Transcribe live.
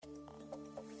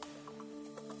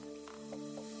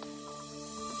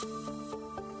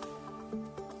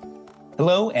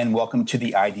Hello and welcome to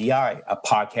the IDI, a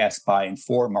podcast by and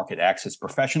for market access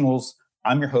professionals.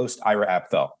 I'm your host, Ira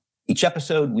Apfel. Each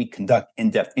episode, we conduct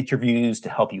in-depth interviews to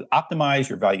help you optimize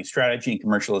your value strategy and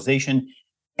commercialization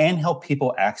and help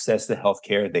people access the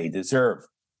healthcare they deserve.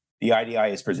 The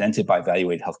IDI is presented by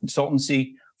Valuate Health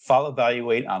Consultancy. Follow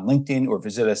Valuate on LinkedIn or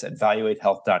visit us at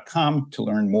valuatehealth.com to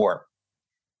learn more.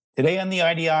 Today on the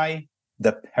IDI,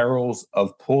 the perils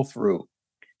of pull-through.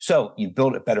 So you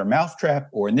build a better mousetrap,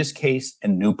 or in this case, a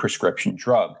new prescription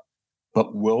drug.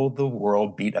 But will the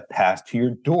world beat a path to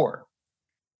your door?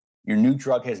 Your new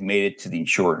drug has made it to the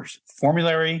insurer's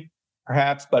formulary,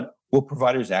 perhaps, but will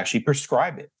providers actually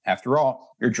prescribe it? After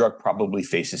all, your drug probably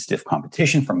faces stiff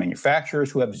competition from manufacturers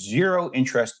who have zero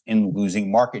interest in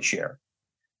losing market share.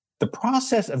 The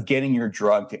process of getting your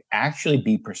drug to actually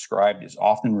be prescribed is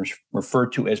often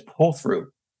referred to as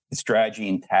pull-through. The strategy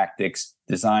and tactics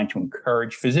designed to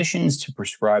encourage physicians to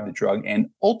prescribe the drug and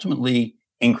ultimately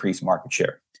increase market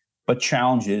share. But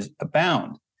challenges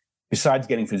abound. Besides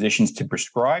getting physicians to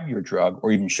prescribe your drug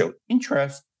or even show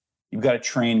interest, you've got to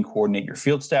train and coordinate your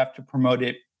field staff to promote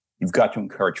it. You've got to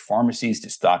encourage pharmacies to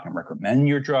stock and recommend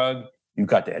your drug. You've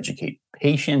got to educate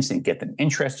patients and get them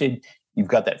interested. You've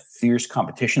got that fierce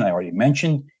competition I already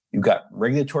mentioned. You've got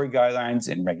regulatory guidelines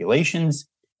and regulations.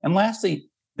 And lastly,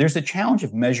 there's the challenge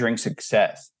of measuring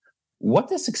success. What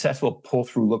does successful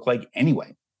pull-through look like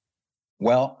anyway?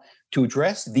 Well, to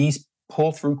address these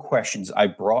pull-through questions, I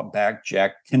brought back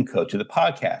Jack Timko to the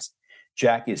podcast.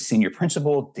 Jack is Senior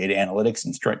Principal, Data Analytics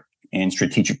and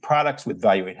Strategic Products with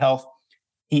Valuate Health.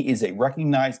 He is a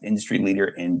recognized industry leader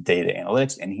in data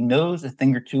analytics, and he knows a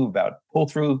thing or two about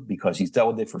pull-through because he's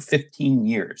dealt with it for 15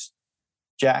 years.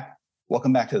 Jack,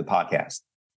 welcome back to the podcast.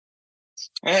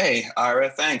 Hey,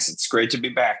 Ira, thanks. It's great to be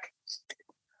back.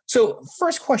 So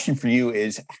first question for you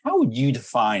is, how would you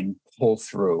define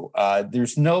pull-through?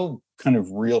 There's no kind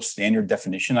of real standard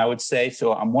definition, I would say.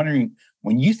 So I'm wondering,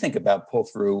 when you think about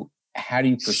pull-through, how do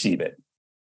you perceive it?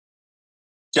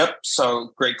 Yep. So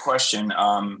great question.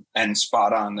 And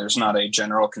spot on. There's not a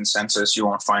general consensus. You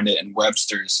won't find it in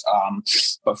Webster's.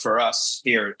 But for us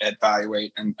here at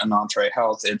Valuate and Entree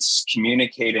Health, it's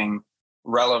communicating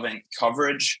relevant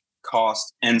coverage,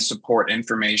 cost, and support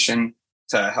information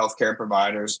to healthcare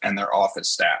providers and their office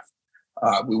staff.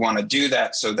 We want to do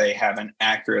that so they have an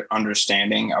accurate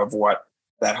understanding of what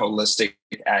that holistic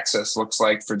access looks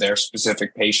like for their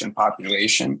specific patient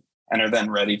population and are then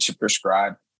ready to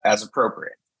prescribe as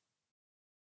appropriate.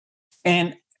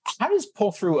 And how does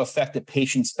pull-through affect a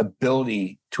patient's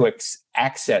ability to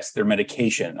access their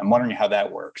medication? I'm wondering how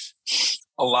that works.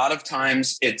 A lot of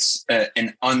times it's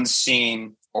an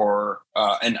unseen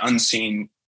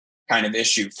kind of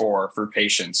issue for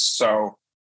patients. So,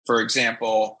 for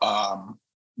example,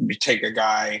 you take a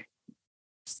guy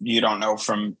you don't know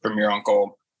from your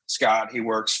uncle Scott. He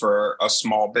works for a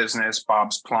small business,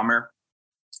 Bob's Plumber,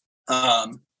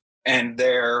 and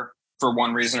they're, for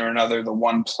one reason or another, the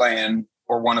one plan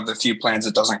or one of the few plans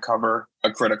that doesn't cover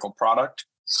a critical product.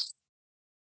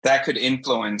 That could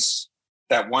influence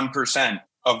that 1%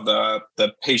 of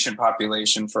the patient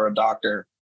population for a doctor,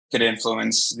 could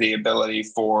influence the ability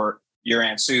for your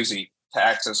Aunt Susie to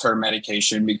access her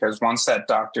medication, because once that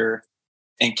doctor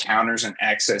encounters an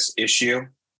access issue,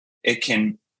 it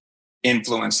can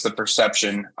influence the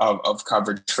perception of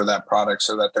coverage for that product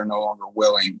so that they're no longer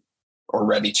willing or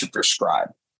ready to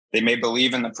prescribe. They may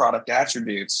believe in the product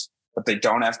attributes, but they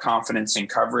don't have confidence in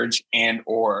coverage and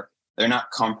or they're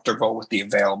not comfortable with the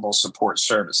available support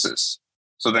services.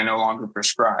 So they no longer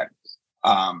prescribe.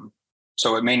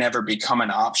 So it may never become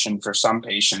an option for some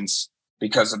patients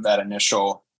because of that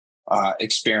initial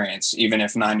experience. Even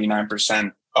if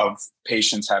 99% of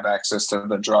patients have access to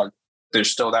the drug, there's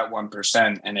still that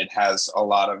 1%, and it has a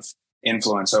lot of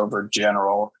influence over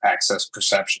general access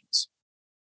perceptions.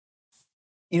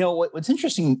 You know, what's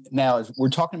interesting now is we're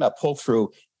talking about pull-through,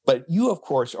 but you, of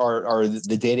course, are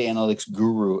the data analytics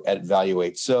guru at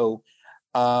Valuate. So,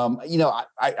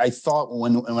 I thought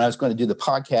when I was going to do the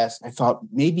podcast, I thought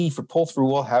maybe for pull-through,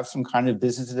 we'll have some kind of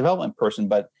business development person.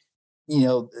 But,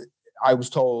 I was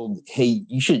told, hey,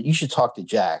 you should talk to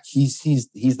Jack. He's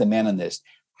the man on this.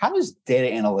 How does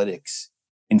data analytics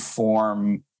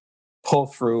inform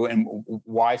pull-through, and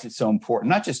why is it so important?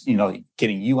 Not just,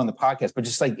 getting you on the podcast, but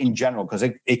just like in general, because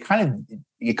it kind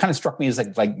of struck me as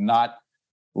like not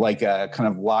like a kind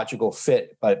of logical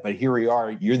fit, but here we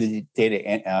are. You're the data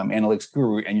analytics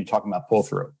guru, and you're talking about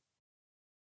pull-through.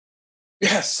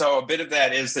 Yeah, so a bit of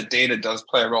that is that data does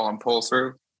play a role in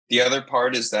pull-through. The other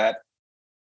part is that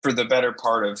for the better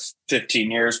part of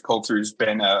 15 years, pull-through's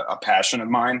been a passion of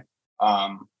mine,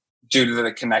 due to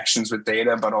the connections with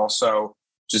data, but also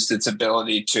just its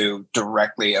ability to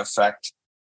directly affect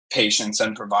patients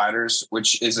and providers,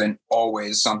 which isn't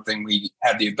always something we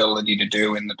have the ability to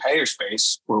do in the payer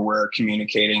space where we're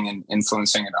communicating and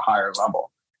influencing at a higher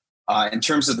level. In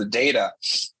terms of the data,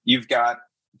 you've got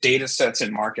data sets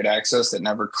in market access that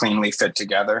never cleanly fit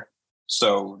together.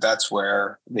 So that's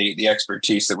where the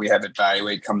expertise that we have at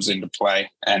Valuate comes into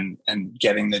play, and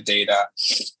getting the data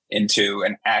into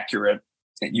an accurate,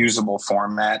 usable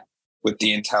format with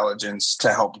the intelligence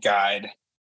to help guide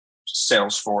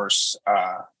Salesforce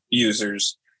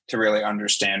users to really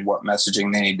understand what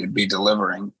messaging they need to be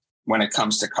delivering when it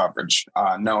comes to coverage,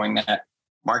 knowing that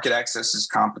market access is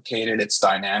complicated, it's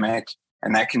dynamic,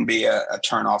 and that can be a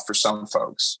turnoff for some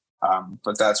folks.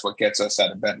 But that's what gets us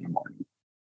out of bed in the morning.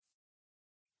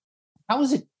 How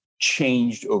has it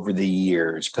changed over the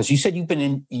years? Because you said you've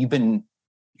been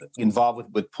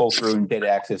involved with pull through and data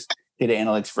access, data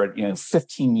analytics for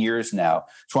 15 years now.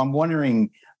 So I'm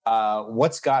wondering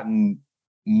what's gotten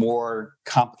more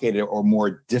complicated or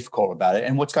more difficult about it,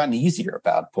 and what's gotten easier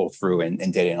about pull through and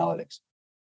data analytics?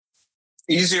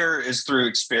 Easier is through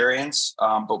experience,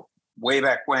 but way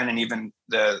back when, and even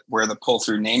where the pull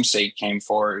through namesake came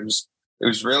for, it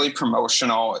was really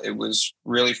promotional. It was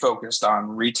really focused on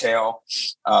retail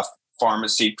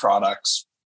pharmacy products,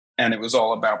 and it was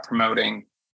all about promoting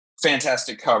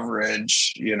fantastic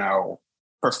coverage,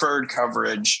 preferred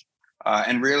coverage,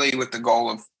 and really with the goal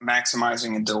of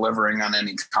maximizing and delivering on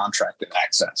any contracted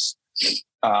access.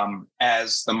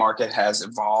 As the market has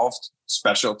evolved,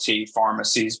 specialty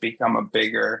pharmacies become a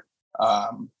bigger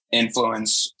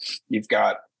influence. You've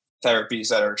got therapies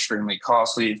that are extremely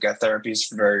costly. You've got therapies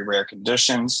for very rare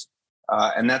conditions.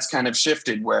 And that's kind of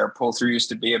shifted where pull through used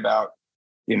to be about,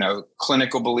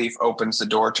 clinical belief opens the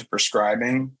door to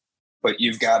prescribing, but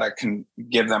you've got to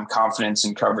give them confidence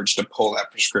and coverage to pull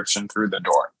that prescription through the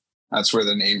door. That's where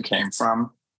the name came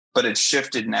from. But it's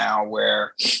shifted now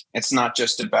where it's not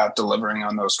just about delivering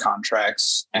on those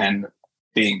contracts and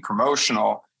being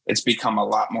promotional. It's become a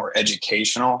lot more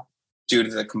educational due to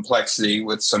the complexity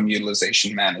with some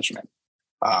utilization management.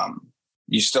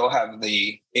 You still have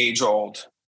the age-old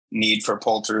need for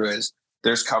pull-through is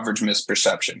there's coverage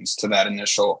misperceptions to that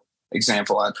initial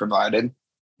example I provided.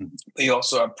 But you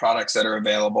also have products that are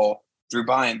available through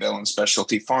buy and bill and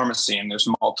specialty pharmacy, and there's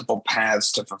multiple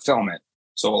paths to fulfillment.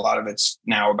 So a lot of it's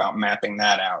now about mapping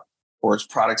that out. Or as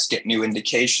products get new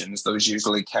indications, those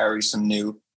usually carry some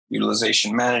new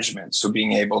utilization management. So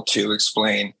being able to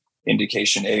explain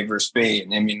indication A versus B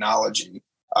and immunology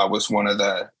was one of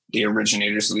the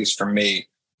originators, at least for me,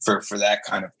 for that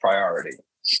kind of priority.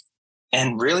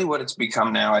 And really what it's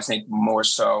become now, I think more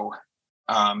so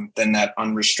than that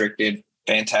unrestricted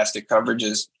fantastic coverage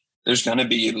is there's going to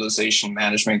be utilization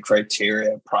management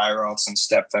criteria, prior auths, and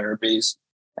step therapies.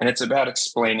 And it's about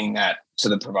explaining that to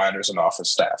the providers and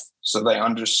office staff so they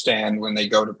understand when they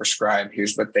go to prescribe,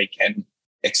 here's what they can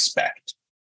expect.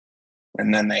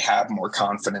 And then they have more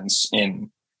confidence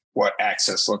in what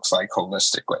access looks like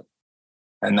holistically.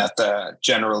 And that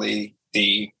generally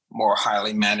the more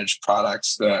highly managed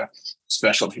products, the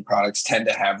specialty products, tend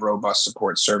to have robust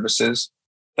support services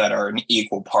that are an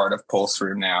equal part of pull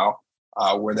through now,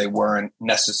 where they weren't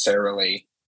necessarily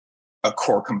a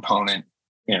core component,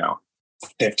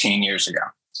 15 years ago.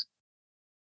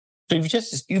 So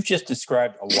you've just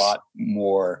described a lot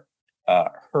more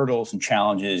hurdles and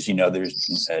challenges.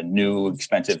 There's new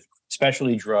expensive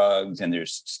specialty drugs, and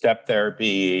there's step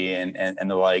therapy and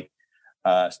the like.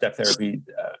 Step therapy.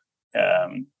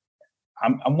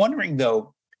 I'm wondering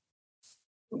though,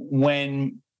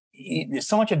 when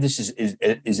so much of this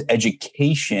is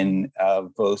education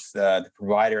of both the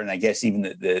provider and I guess even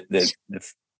the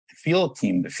field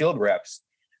team, the field reps.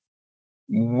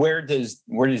 Where does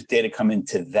data come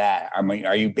into that? I mean,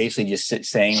 are you basically just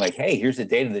saying like, hey, here's the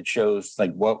data that shows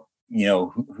like what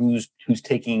who's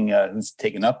taking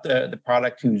up the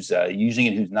product, who's using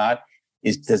it, who's not?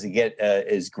 Does it get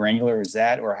as granular as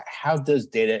that, or how does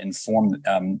data inform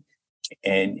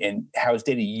and how is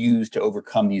data used to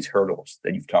overcome these hurdles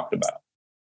that you've talked about?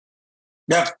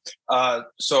 Yeah.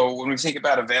 So when we think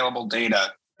about available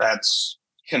data that's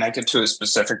connected to a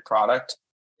specific product,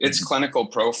 its clinical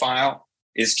profile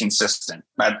is consistent.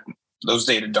 Those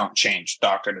data don't change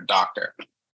doctor to doctor.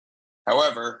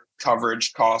 However,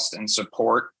 coverage, cost, and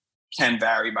support can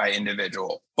vary by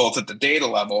individual, both at the data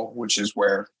level, which is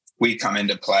where we come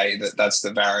into play. That's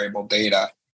the variable data,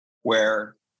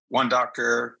 where one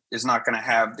doctor is not going to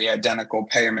have the identical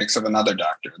payer mix of another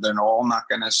doctor. They're all not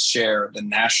going to share the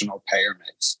national payer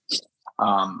mix.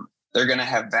 They're going to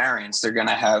have variants. They're going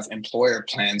to have employer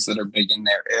plans that are big in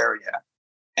their area.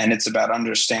 And it's about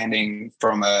understanding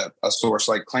from a source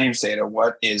like claims data,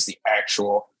 what is the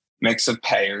actual mix of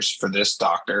payers for this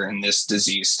doctor in this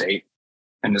disease state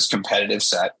and this competitive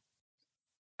set.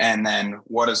 And then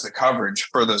what is the coverage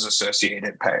for those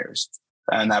associated payers?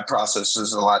 And that process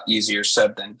is a lot easier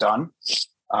said than done.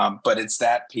 But it's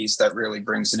that piece that really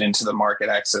brings it into the market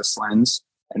access lens,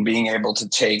 and being able to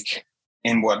take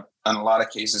in what in a lot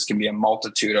of cases can be a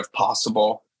multitude of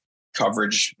possible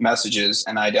coverage messages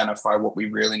and identify what we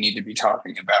really need to be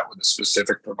talking about with a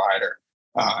specific provider,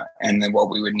 and then what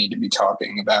we would need to be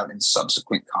talking about in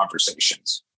subsequent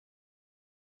conversations.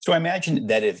 So I imagine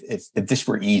that if this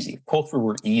were easy, if pull-through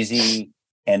were easy,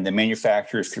 and the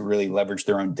manufacturers could really leverage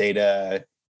their own data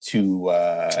to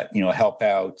help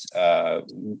out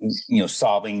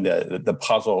solving the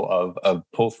puzzle of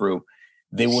pull-through,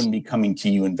 they wouldn't be coming to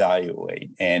you and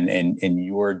Evaluate and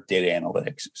your data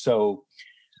analytics. So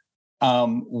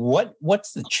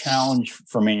what's the challenge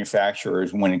for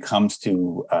manufacturers when it comes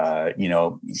to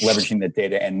leveraging the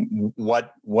data, and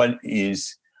what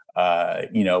is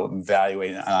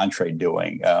Evaluate and Entree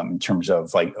doing in terms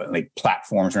of like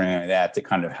platforms or anything like that to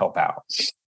kind of help out?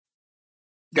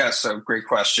 Yeah, so great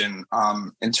question.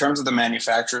 In terms of the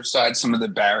manufacturer side, some of the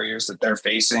barriers that they're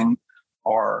facing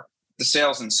are the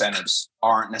sales incentives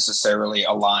aren't necessarily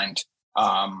aligned,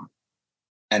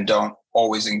 and don't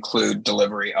always include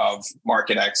delivery of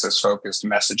market access focused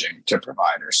messaging to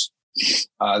providers.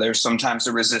 There's sometimes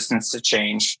a resistance to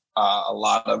change. A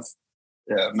lot of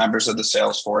members of the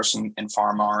sales force and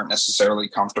pharma aren't necessarily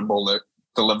comfortable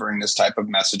delivering this type of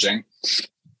messaging.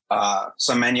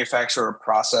 Some manufacturer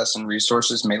process and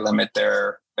resources may limit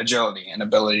their agility and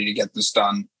ability to get this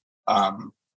done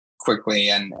quickly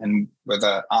and with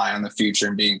an eye on the future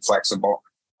and being flexible.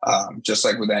 Just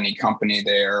like with any company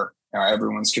there,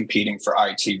 everyone's competing for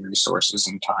IT resources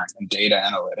and time, and data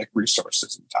analytic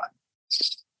resources and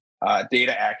time.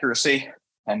 Data accuracy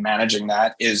and managing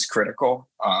that is critical.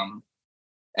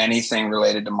 Anything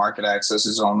related to market access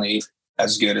is only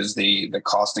as good as the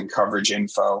cost and coverage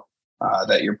info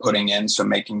that you're putting in. So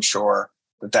making sure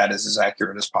that is as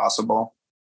accurate as possible,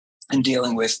 and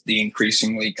dealing with the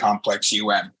increasingly complex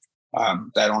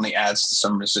that only adds to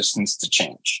some resistance to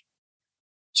change.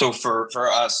 So for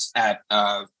us at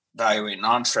Evaluate and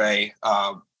Entree,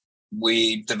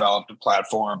 we developed a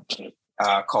platform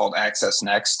called Access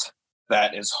Next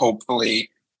that is hopefully,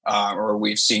 or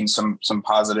we've seen some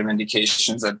positive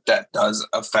indications that does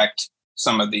affect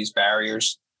some of these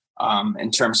barriers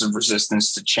in terms of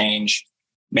resistance to change,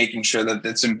 making sure that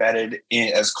it's embedded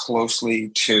as closely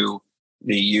to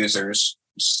the user's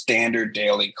standard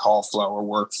daily call flow or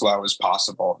workflow as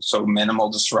possible. So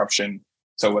minimal disruption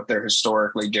to what they're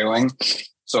historically doing.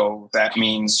 So that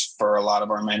means for a lot of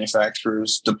our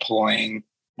manufacturers deploying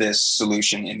this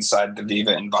solution inside the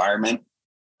Veeva environment.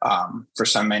 For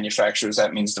some manufacturers,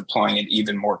 that means deploying it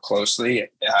even more closely,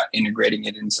 integrating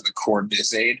it into the core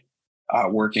BizAid,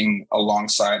 working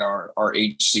alongside our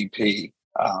HCP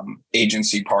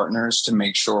agency partners to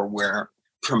make sure we're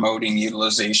promoting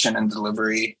utilization and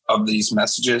delivery of these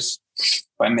messages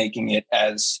by making it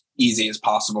as easy as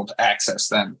possible to access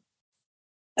them.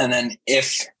 And then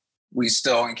if we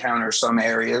still encounter some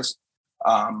areas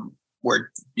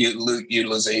where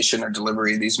utilization or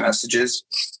delivery of these messages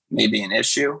may be an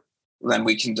issue, then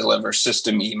we can deliver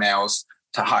system emails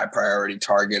to high priority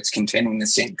targets containing the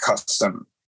same custom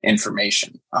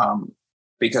information.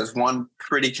 Because one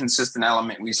pretty consistent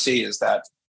element we see is that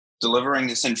delivering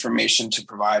this information to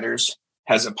providers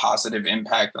has a positive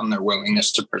impact on their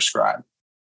willingness to prescribe.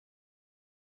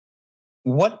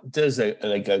 What does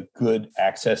a good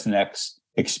Access Next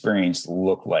experience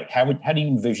look like? How do you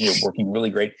envision it working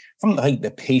really great from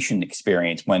the patient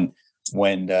experience when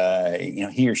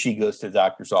he or she goes to the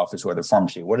doctor's office or the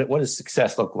pharmacy? What does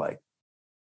success look like?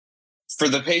 For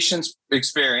the patient's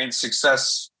experience,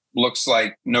 success looks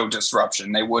like no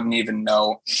disruption. They wouldn't even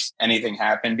know anything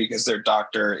happened because their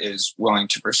doctor is willing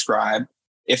to prescribe.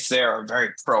 If they're a very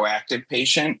proactive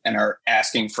patient and are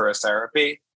asking for a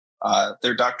therapy,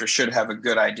 their doctor should have a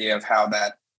good idea of how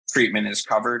that treatment is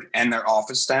covered, and their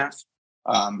office staff,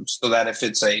 so that if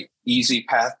it's a easy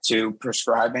path to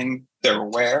prescribing, they're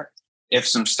aware. If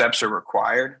some steps are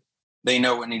required, they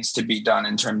know what needs to be done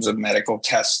in terms of medical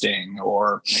testing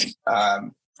or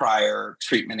prior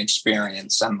treatment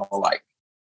experience and the like.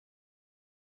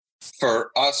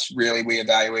 For us, really, we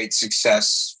evaluate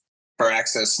success for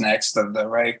Access Next. The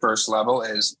very first level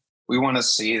is we want to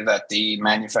see that the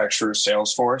manufacturer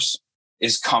sales force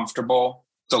is comfortable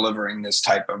delivering this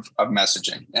type of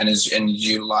messaging and is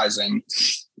utilizing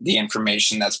the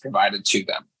information that's provided to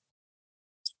them.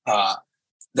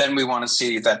 Then we want to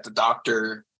see that the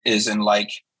doctor is in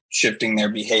like shifting their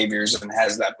behaviors and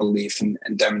has that belief and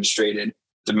demonstrated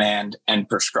demand and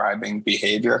prescribing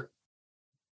behavior.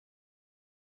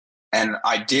 And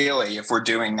ideally, if we're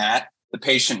doing that, the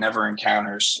patient never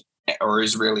encounters or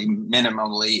is really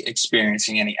minimally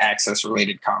experiencing any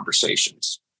access-related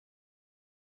conversations.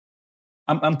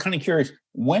 I'm kind of curious.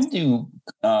 When do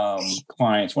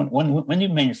clients, when do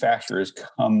manufacturers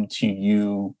come to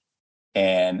you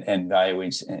and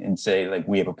evaluate and say, like,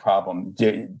 we have a problem?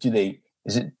 Do they?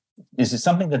 Is it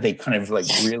something that they kind of like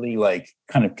really like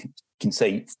kind of can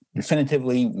say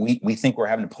definitively we think we're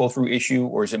having a pull-through issue,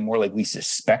 or is it more like we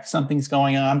suspect something's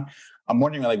going on? I'm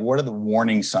wondering, like, what are the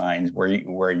warning signs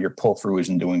where your pull-through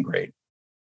isn't doing great?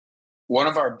 One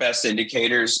of our best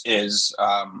indicators is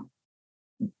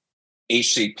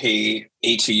HCP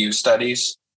ATU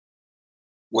studies,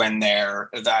 when they're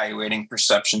evaluating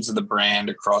perceptions of the brand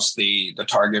across the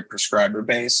target prescriber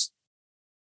base.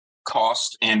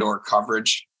 Cost and or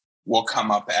coverage will come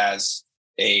up as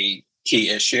a key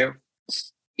issue.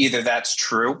 Either that's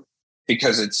true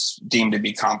because it's deemed to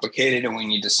be complicated and we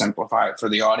need to simplify it for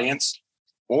the audience,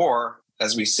 or,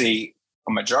 as we see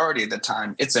a majority of the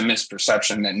time, it's a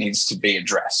misperception that needs to be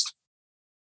addressed.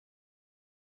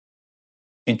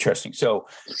 Interesting. So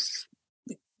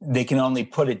they can only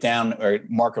put it down or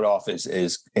mark it off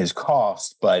as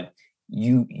cost, but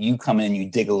you come in, you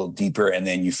dig a little deeper, and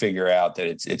then you figure out that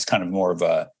it's kind of more of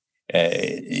the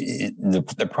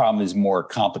problem is more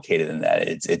complicated than that.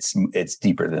 It's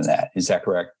deeper than that. Is that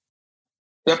correct?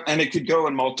 Yep, and it could go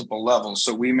in multiple levels.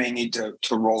 So we may need to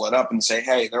roll it up and say,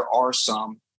 hey, there are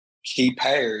some key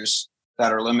payers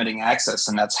that are limiting access,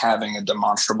 and that's having a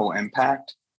demonstrable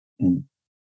impact. Mm.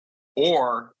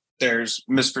 Or there's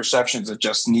misperceptions that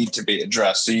just need to be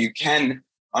addressed. So you can,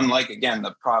 unlike, again,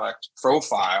 the product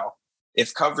profile,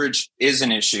 if coverage is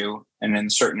an issue, and in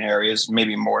certain areas,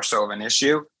 maybe more so of an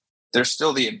issue, there's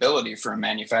still the ability for a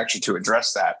manufacturer to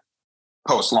address that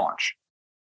post-launch.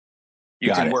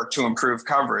 You can work to improve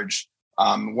coverage.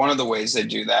 One of the ways they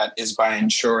do that is by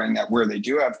ensuring that where they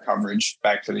do have coverage,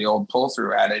 back to the old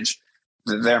pull-through adage,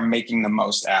 they're making the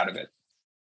most out of it.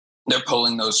 They're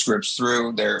pulling those scripts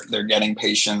through. They're getting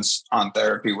patients on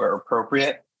therapy where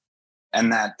appropriate,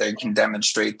 and that they can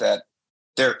demonstrate that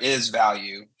there is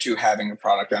value to having a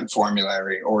product on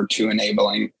formulary, or to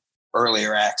enabling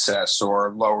earlier access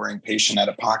or lowering patient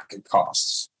out-of-pocket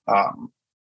costs.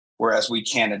 Whereas we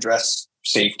can't address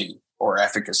safety or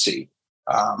efficacy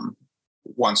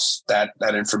once that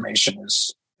information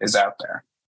is out there.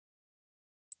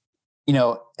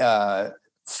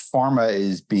 Pharma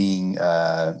is being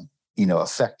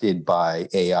affected by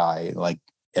AI, like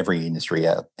every industry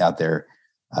out there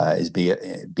is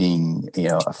being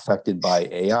affected by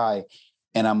AI.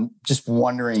 And I'm just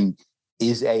wondering,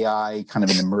 is AI kind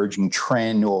of an emerging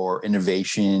trend or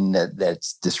innovation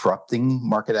that's disrupting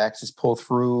market access pull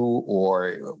through,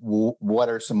 or what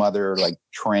are some other like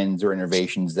trends or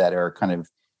innovations that are kind of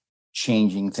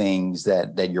changing things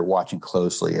that you're watching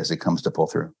closely as it comes to pull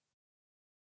through?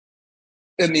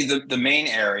 I mean, the main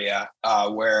area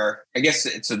where I guess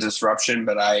it's a disruption,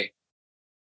 but I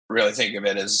really think of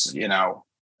it as,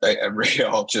 a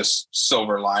real just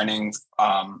silver lining,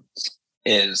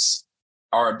 is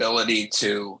our ability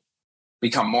to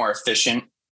become more efficient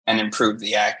and improve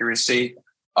the accuracy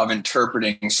of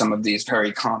interpreting some of these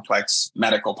very complex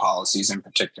medical policies in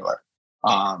particular,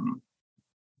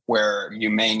 where you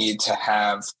may need to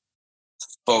have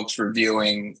folks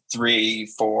reviewing 3,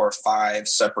 4, 5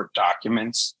 separate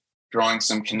documents, drawing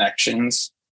some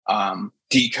connections,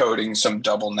 decoding some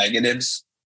double negatives,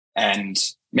 and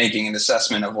making an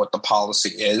assessment of what the policy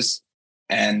is.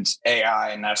 And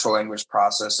AI and natural language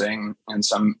processing and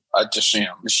some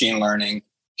additional machine learning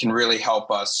can really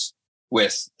help us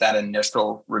with that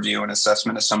initial review and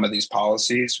assessment of some of these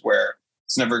policies, where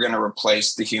it's never going to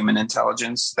replace the human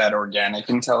intelligence, that organic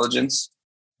intelligence,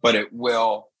 but it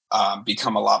will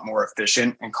become a lot more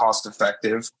efficient and cost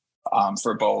effective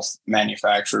for both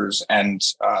manufacturers and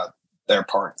their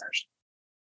partners.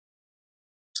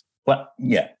 Well,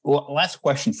 last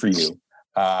question for you.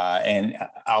 And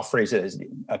I'll phrase it as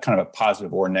a kind of a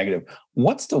positive or negative.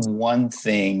 What's the one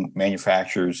thing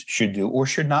manufacturers should do or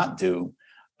should not do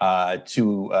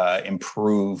to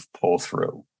improve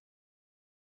pull-through?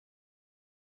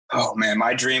 Oh, man,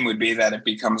 my dream would be that it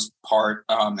becomes part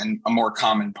and a more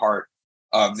common part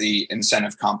of the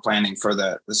incentive comp planning for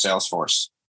the sales force,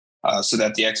 so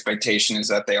that the expectation is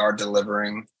that they are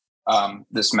delivering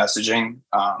this messaging,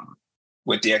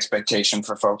 with the expectation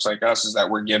for folks like us is that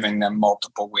we're giving them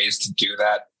multiple ways to do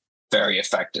that very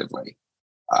effectively,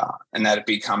 and that it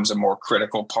becomes a more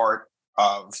critical part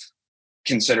of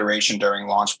consideration during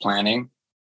launch planning,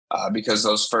 because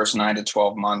those first 9 to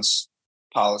 12 months,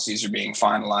 policies are being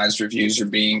finalized, reviews are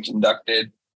being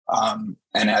conducted. And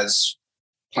as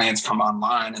plans come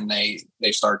online and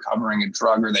they start covering a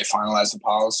drug or they finalize the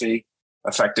policy,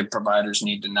 affected providers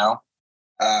need to know.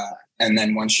 And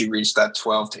then once you reach that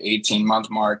 12 to 18 month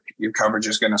mark, your coverage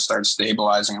is going to start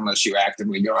stabilizing unless you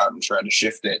actively go out and try to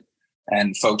shift it.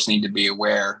 And folks need to be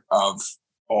aware of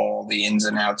all the ins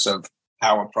and outs of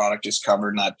how a product is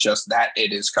covered, not just that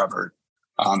it is covered,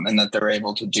 and that they're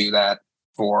able to do that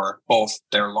for both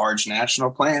their large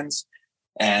national plans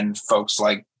and folks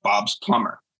like Bob's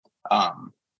Plumber.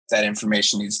 That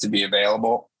information needs to be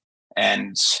available.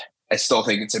 And I still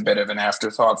think it's a bit of an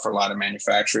afterthought for a lot of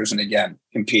manufacturers. And again,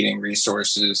 competing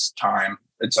resources, time,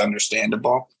 it's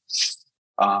understandable.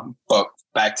 But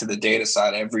back to the data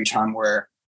side, every time we're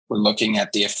looking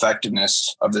at the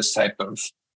effectiveness of this type of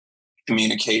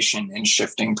communication and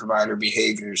shifting provider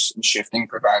behaviors and shifting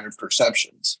provider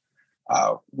perceptions,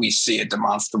 we see a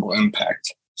demonstrable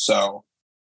impact. So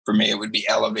for me, it would be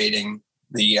elevating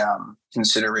the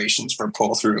considerations for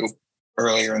pull-through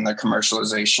earlier in the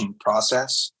commercialization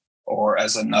process, or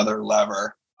as another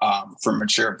lever for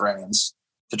mature brands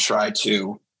to try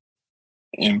to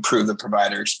improve the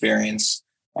provider experience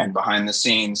and behind the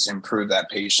scenes improve that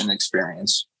patient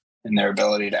experience and their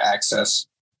ability to access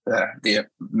the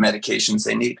medications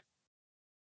they need.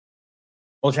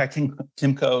 Well, Jack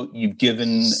Timko, you've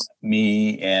given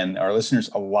me and our listeners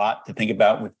a lot to think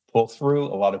about with pull-through,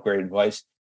 a lot of great advice.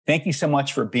 Thank you so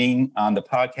much for being on the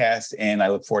podcast, and I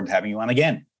look forward to having you on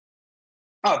again.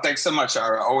 Oh, thanks so much,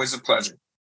 Ira. Always a pleasure.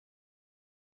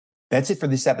 That's it for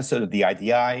this episode of the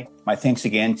IDI. My thanks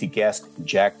again to guest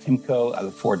Jack Timko. I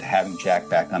look forward to having Jack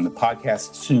back on the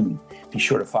podcast soon. Be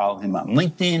sure to follow him on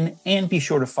LinkedIn, and be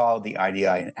sure to follow the IDI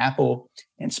on Apple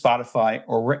and Spotify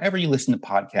or wherever you listen to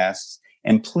podcasts.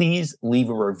 And please leave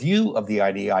a review of the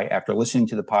IDI after listening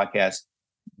to the podcast.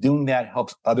 Doing that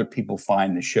helps other people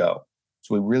find the show.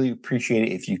 So we really appreciate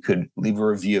it if you could leave a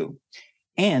review.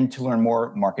 And to learn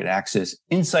more market access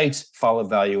insights, follow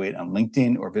Valuate on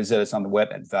LinkedIn or visit us on the web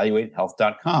at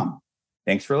valuatehealth.com.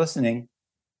 Thanks for listening.